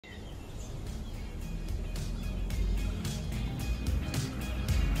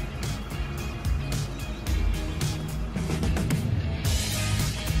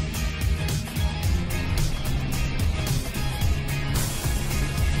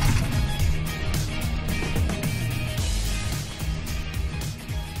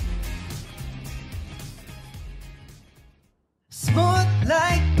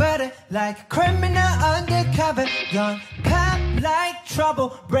like a criminal undercover. Gone pop like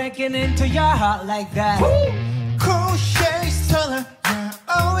trouble, breaking into your heart like that. Cool shades taller, yeah,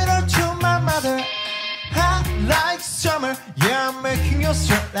 owe it all to my mother. Hot like summer, yeah, I'm making you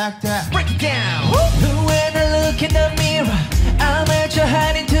sweat like that. Break it down. When I look in the mirror, I'm at your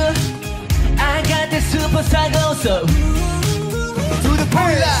hiding too. I got the superstar glow, so to the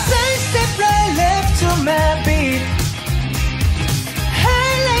point. Side step right left to my beat. I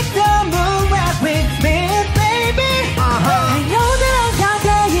like the moon rock with me, baby. I know that I got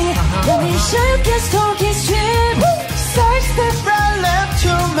that, yeah. Let me show you can talk it straight. Side step right left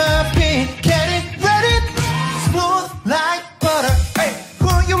to my beat. Get it, ready, smooth like butter. Hey,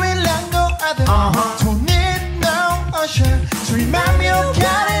 put you in like no other. Don't need no usher to remind me you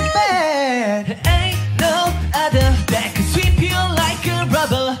got it bad. Ain't no other that can sweep you like a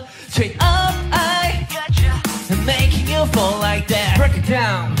rubber. Straight up, I gotcha. I'm making you fall like that. Break it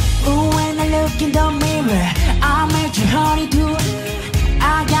down. Ooh, when I look in the mirror, I'm at your honey too.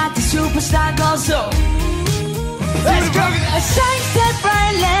 I got the superstar glow, so Let's go. a side step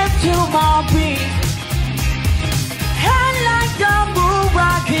right left to my beat. I like the moon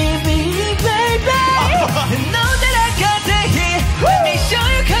rocking me, baby. You know that I got the hit. Let me show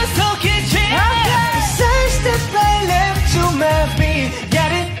you cause talk it cheap. Side step right left to my beat.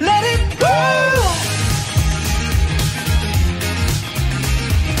 Get it, let it go.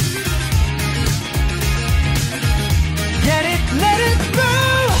 Get it, let it go.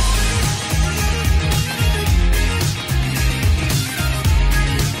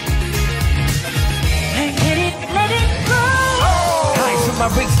 Get it, let it go. Eyes on my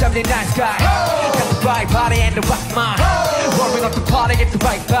rings, I'm the nice guy. Got the right body and the right mind. Working on the party, get the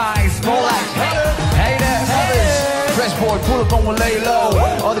right vibes. More like haters. Fresh boy, pull up on one, lay low.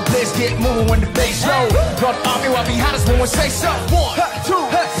 All the place get moving when the bass low. Run on me while behind us when we say so. 1, 2,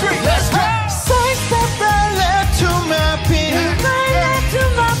 3, let's go. Side step right left to my beat. Right left to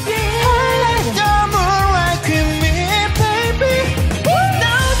my beat. The moon right with me, baby.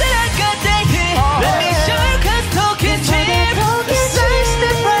 Know that I got that hit. Let me show you cause talk it cheap. Side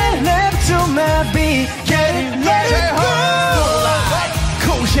step right left to my beat. Get it, let it go.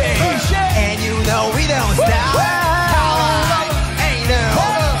 Cool shade. And you know we don't stop. Ain't no.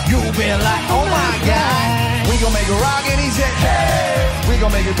 You been like, oh my God. We gon' make it rock and easy. Hey. We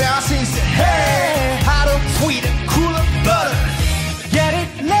gon' make it bounce easy. Hey. Hotter, sweeter, cooler, butter. Get it,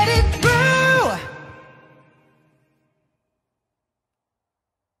 let it go.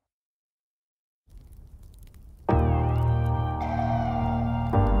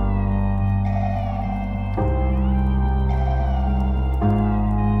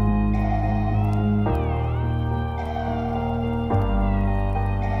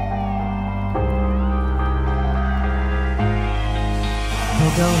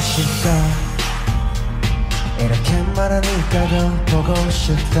 보고 싶다 이렇게 말하니까도 보고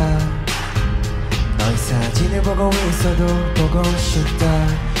싶다 너의 사진을 보고 있어도 보고 싶다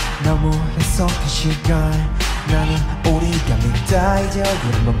너무 약속한 시간 나는 우리가 믿다 이제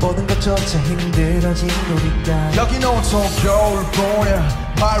얼굴만 보는 것조차 힘들어진 우리가 여긴 온통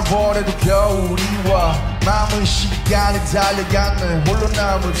겨울보냐 말월에도 겨울이 와 마음은 시간에 달려가네 홀로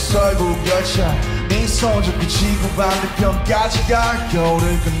남은 설국 열차 네 손잡고 지구 반대편까지 가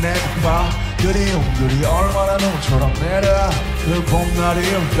겨울을 끝내고파 그리움들이 얼마나 눈처럼 내려 그 봄날이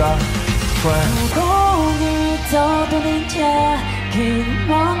올까 공을 떠도는 작은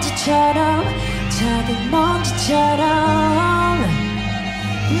먼지처럼 작은 먼지처럼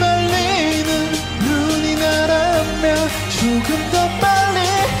말리는 눈이 나라면 조금 더 빨리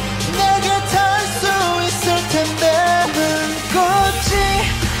내게 닿을 수 있을 텐데 눈꽃이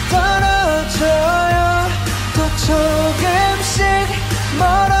떨어져요 또 조금씩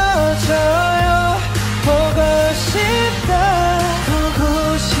멀어져요 보고 싶다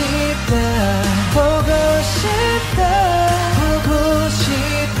보고 싶다 보고 싶다 보고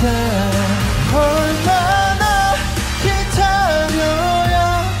싶다 얼마나 기다려야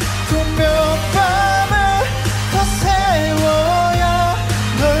또 몇 밤을 더 세워야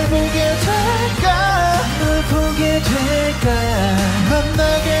널 보게 될까 널 보게 될까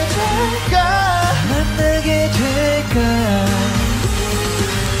만나게 될까 만나게 될까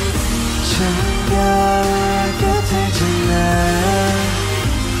정겨울 끝을 지나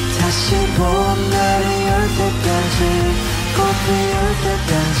다시 봄날이 올 때까지 꽃 피울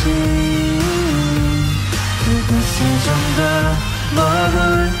때까지 그곳에 좀 더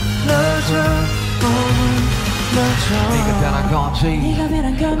머물러줘 네가 변한 건지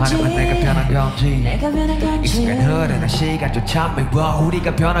아니면 내가 변한 건지 이 순간 흐르는 시간조차 미워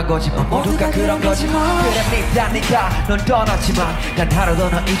우리가 변한 거지만 모두가 그런 거지만 그래 네가 넌 떠났지만 난 하루도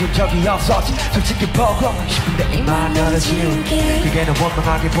넌 잊은 적이 없었지 솔직히 보고 싶은데 이만 너를 지울게 그게 넌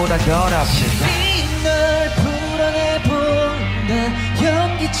원망하기보다 더 어렵지 널 불어내본다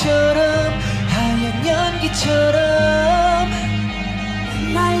연기처럼 하얀 연기처럼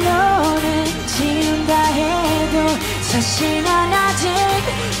말로는 지운다 해도 사실 난 아직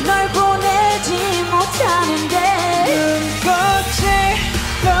널 보내지 못하는데 눈꽃이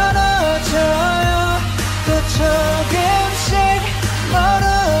떨어져요 또 조금씩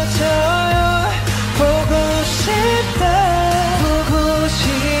멀어져요 보고 싶다 보고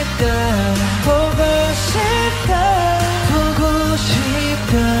싶다 보고 싶다 보고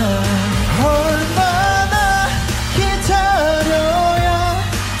싶다 얼마나 기다려야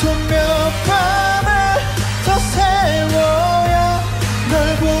또 몇 밤을 더 세워야 널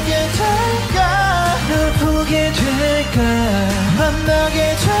보게 될까 널 보게 될까 만나게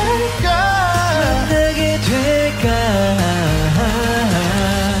될까 만나게 될까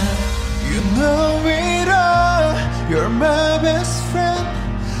You know it all You're my best friend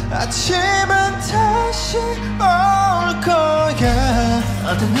아침은 다시 올 거야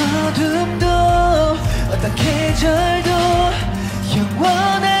어떤 어둠도 어떤 계절도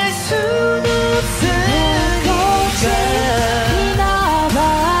영원할 순 없으니까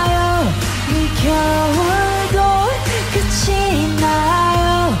지나봐요 이 겨울도 끝이 나요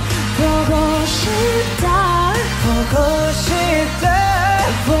보고 싶다 보고 싶다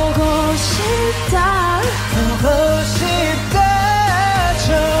보고 싶다 보고 싶다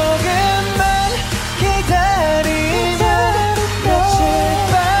조금만 기다리면 며칠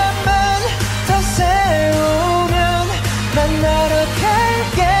밤만 더 세우면 만나러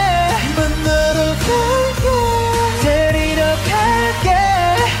갈게 만나러 갈게 데리러 갈게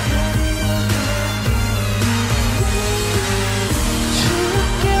추운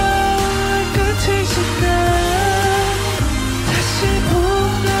겨울 끝을 지나 다시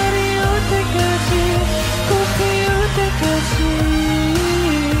봄날이 올 때까지 꽃 피울 때까지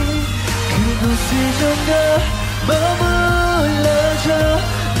그곳에 좀 더 머물러줘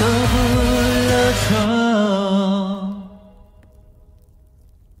머물러줘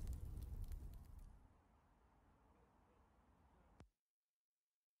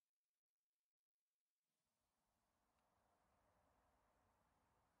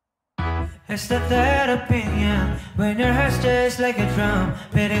It's the third opinion when your heart's just like a drum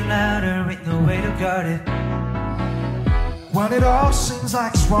beating louder with no way to guard it When it all seems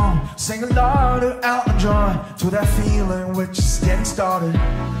like it's wrong Sing along to Elton John To that feeling we're just getting started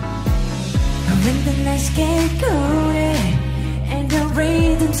When the nights get colder And the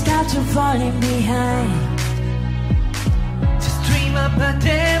rhythm starts to falling behind Just dream about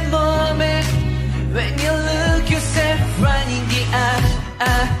that moment When you look yourself right in the eye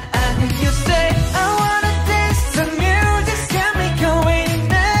And you say I wanna dance the music's got me going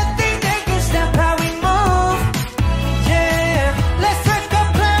Nothing that can stop how we move Yeah, let's take a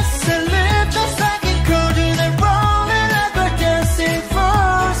place and live just like it could do the rolling like we're dancing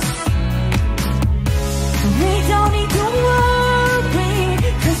fools We don't need to worry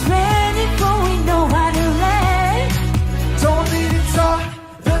Cause when it go we know how to let Don't need to talk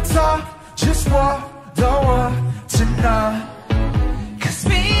the talk Just walk the walk tonight Cause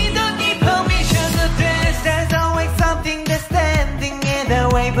we don't need permission to dance There's always something that's standing in the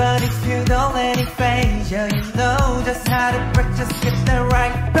way But if you don't let it phase you, you know just how to break, just get the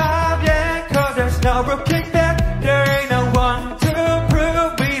right vibe, yeah Cause there's no looking back, there ain't no one to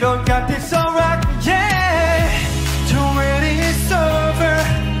prove We don't got this alright, yeah Don't worry, it's over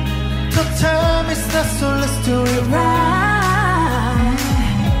The time is not so let's do it right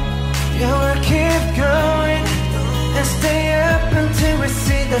Yeah, we'll keep going And stay up until we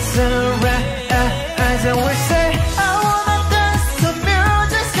see the sunrise And we say I wanna dance, the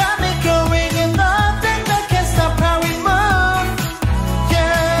music's got me going And nothing that can stop how we move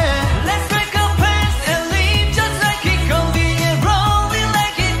Yeah, let's make our plans and leave just like it could be And rolling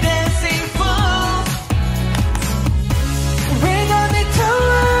like it dancing fools We don't need to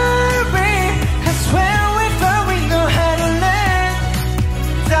worry Cause when we fall we know how to let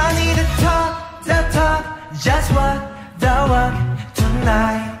Don't need to talk, the talk Just walk the walk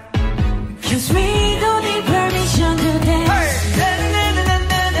tonight Cause we don't need permission to dance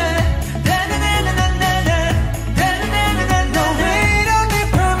No, we don't need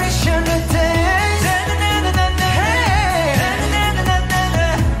permission to dance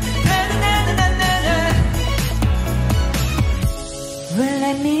Well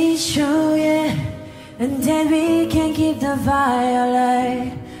let me show you And then we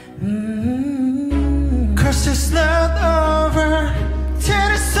night. Cause it's not